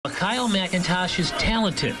MiKyle McIntosh is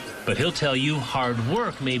talented, but he'll tell you hard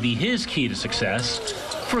work may be his key to success.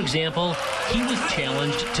 For example, he was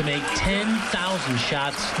challenged to make 10,000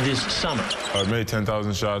 shots this summer. I made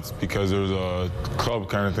 10,000 shots because there was a club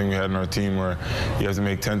kind of thing we had in our team where you have to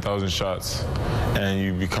make 10,000 shots and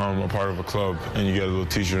you become a part of a club and you get a little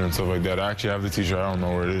t-shirt and stuff like that. I actually have the t-shirt. I don't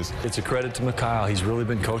know where it is. It's a credit to MiKyle. He's really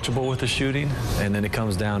been coachable with the shooting, and then it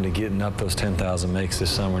comes down to getting up those 10,000 makes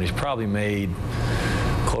this summer, and he's probably made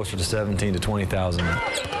closer to 17 to 20,000.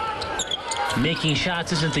 Making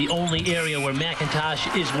shots isn't the only area where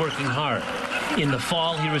McIntosh is working hard. In the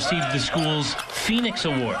fall, he received the school's Phoenix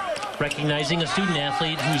Award, recognizing a student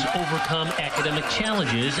athlete who's overcome academic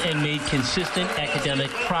challenges and made consistent academic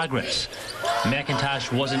progress.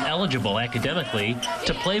 McIntosh wasn't eligible academically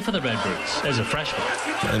to play for the Redbirds as a freshman.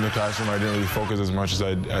 In the classroom, I didn't really focus as much as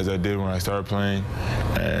I did when I started playing,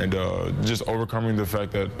 and just overcoming the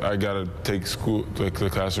fact that I gotta take school, like the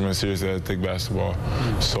classroom, as seriously as I take basketball.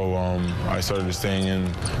 So I started staying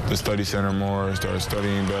in the study center more, started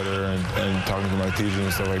studying better, and talking to my teachers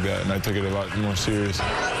and stuff like that, and I took it a lot more serious.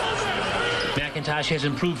 McIntosh has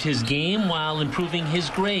improved his game while improving his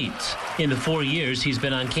grades in the 4 years he's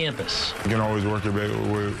been on campus. You can always work your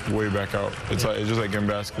way back out. It's just like in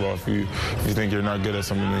basketball. If you think you're not good at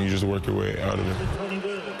something, then you just work your way out of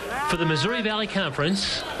it. For the Missouri Valley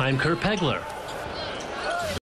Conference, I'm Kurt Pegler.